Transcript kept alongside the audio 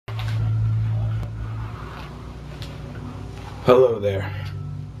Hello there.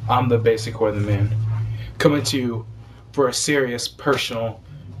 I'm the Basic Or the Man, coming to you for a serious personal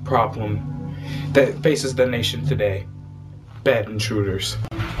problem that faces the nation today. Bad intruders.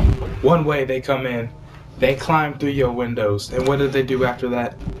 One way they come in, they climb through your windows, and what do they do after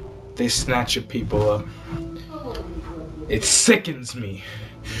that? They snatch your people up. It sickens me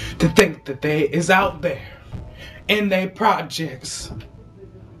to think that they is out there in their projects.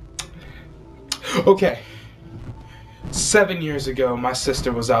 Okay. 7 years ago, my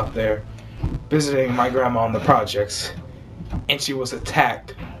sister was out there visiting my grandma in the projects, and she was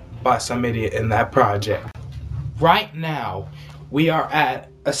attacked by some idiot in that project. Right now, we are at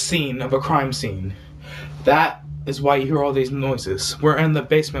a scene of a crime scene. That is why you hear all these noises. We're in the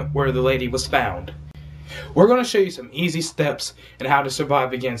basement where the lady was found. We're going to show you some easy steps in how to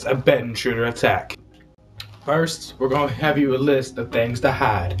survive against a bed intruder attack. First, we're going to have you a list of things to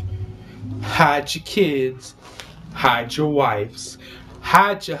hide. Hide your kids. Hide your wives,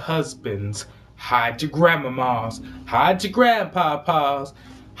 hide your husbands, hide your grandmamas, hide your grandpapas,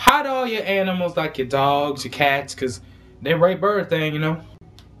 hide all your animals like your dogs, your cats, because they're right bird thing, you know.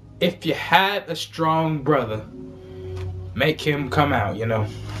 If you had a strong brother, make him come out, you know.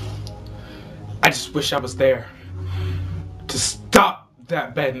 I just wish I was there to stop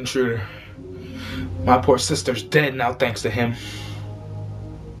that bad intruder. My poor sister's dead now thanks to him.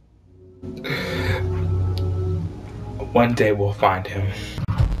 One day we'll find him.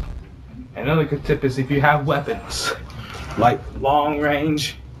 Another good tip is if you have weapons, like long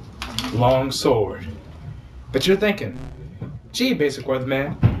range, long sword. But you're thinking, gee, Basic Or the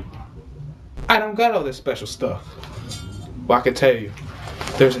Man, I don't got all this special stuff. Well, I can tell you,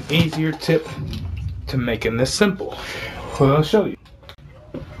 there's an easier tip to making this simple. Well, I'll show you.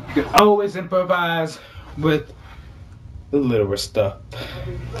 You can always improvise with the littler stuff.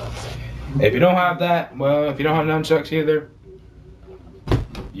 If you don't have that, well, if you don't have nunchucks either,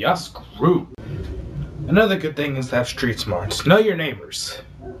 you're screwed. Another good thing is to have street smarts. Know your neighbors.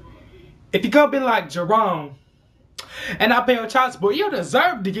 If you're gonna be like Jarome and not pay your child support, you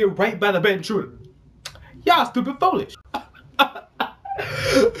deserve to get raped by the bad intruder. Y'all stupid foolish.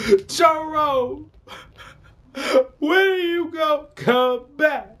 Jarome, when are you gonna come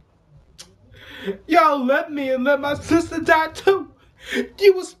back? Y'all left me and let my sister die too.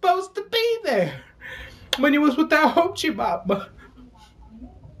 You was supposed to be there when you was with that Hochi Baba.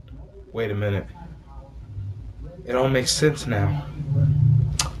 Wait a minute. It all makes sense now.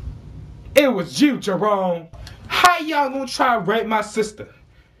 It was you, Jarome. How y'all gonna try to rape my sister?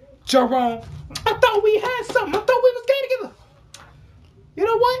 Jarome, I thought we had something. I thought we was getting together. You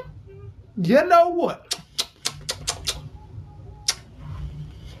know what? You know what?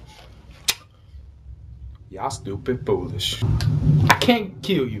 Y'all stupid foolish. I can't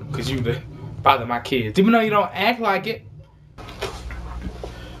kill you because you the father of my kids, even though you don't act like it.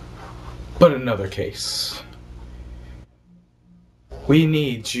 But another case. We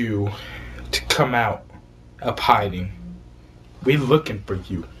need you to come out of hiding. We looking for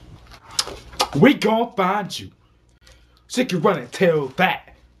you. We gonna find you. So you can run and tell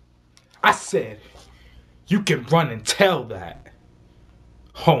that. I said, you can run and tell that.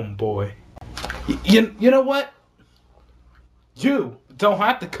 Homeboy. You know what? You don't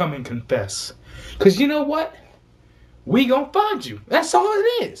have to come and confess. Because you know what? We gonna find you. That's all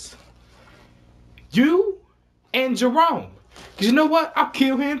it is. You and Jarome. Because you know what? I'll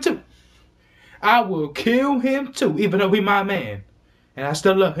kill him too. I will kill him too, even though he's my man. And I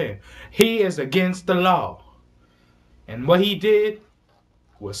still love him. He is against the law. And what he did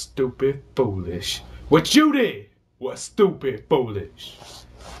was stupid foolish. What you did was stupid foolish.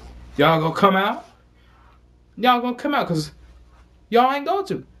 Y'all gonna come out? Y'all gonna come out because y'all ain't going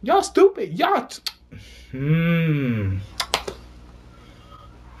to. Y'all stupid. Y'all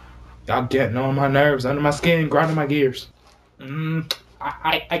Y'all getting on my nerves, under my skin, grinding my gears.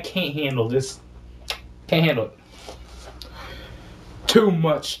 I can't handle this. Can't handle it. Too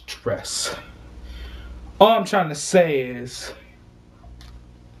much stress. All I'm trying to say is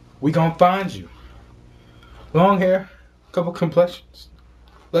we gonna find you. Long hair, couple complexions.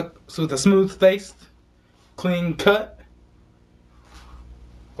 Look, so with a smooth face, clean cut.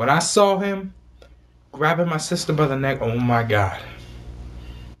 When I saw him grabbing my sister by the neck, oh my God.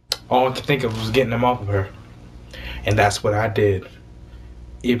 All I could think of was getting him off of her. And that's what I did.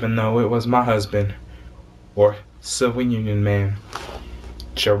 Even though it was my husband, or Civil Union man,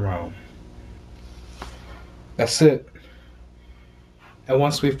 Jarome. That's it. And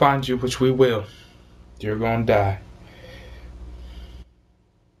once we find you, which we will, you're gonna die.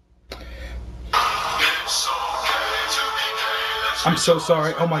 I'm so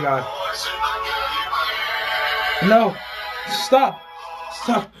sorry. Oh my God. No. Stop.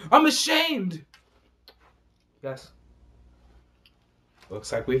 Stop. I'm ashamed. Yes.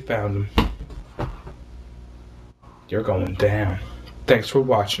 Looks like we found him. You're going down. Thanks for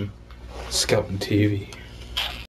watching Skeleton TV.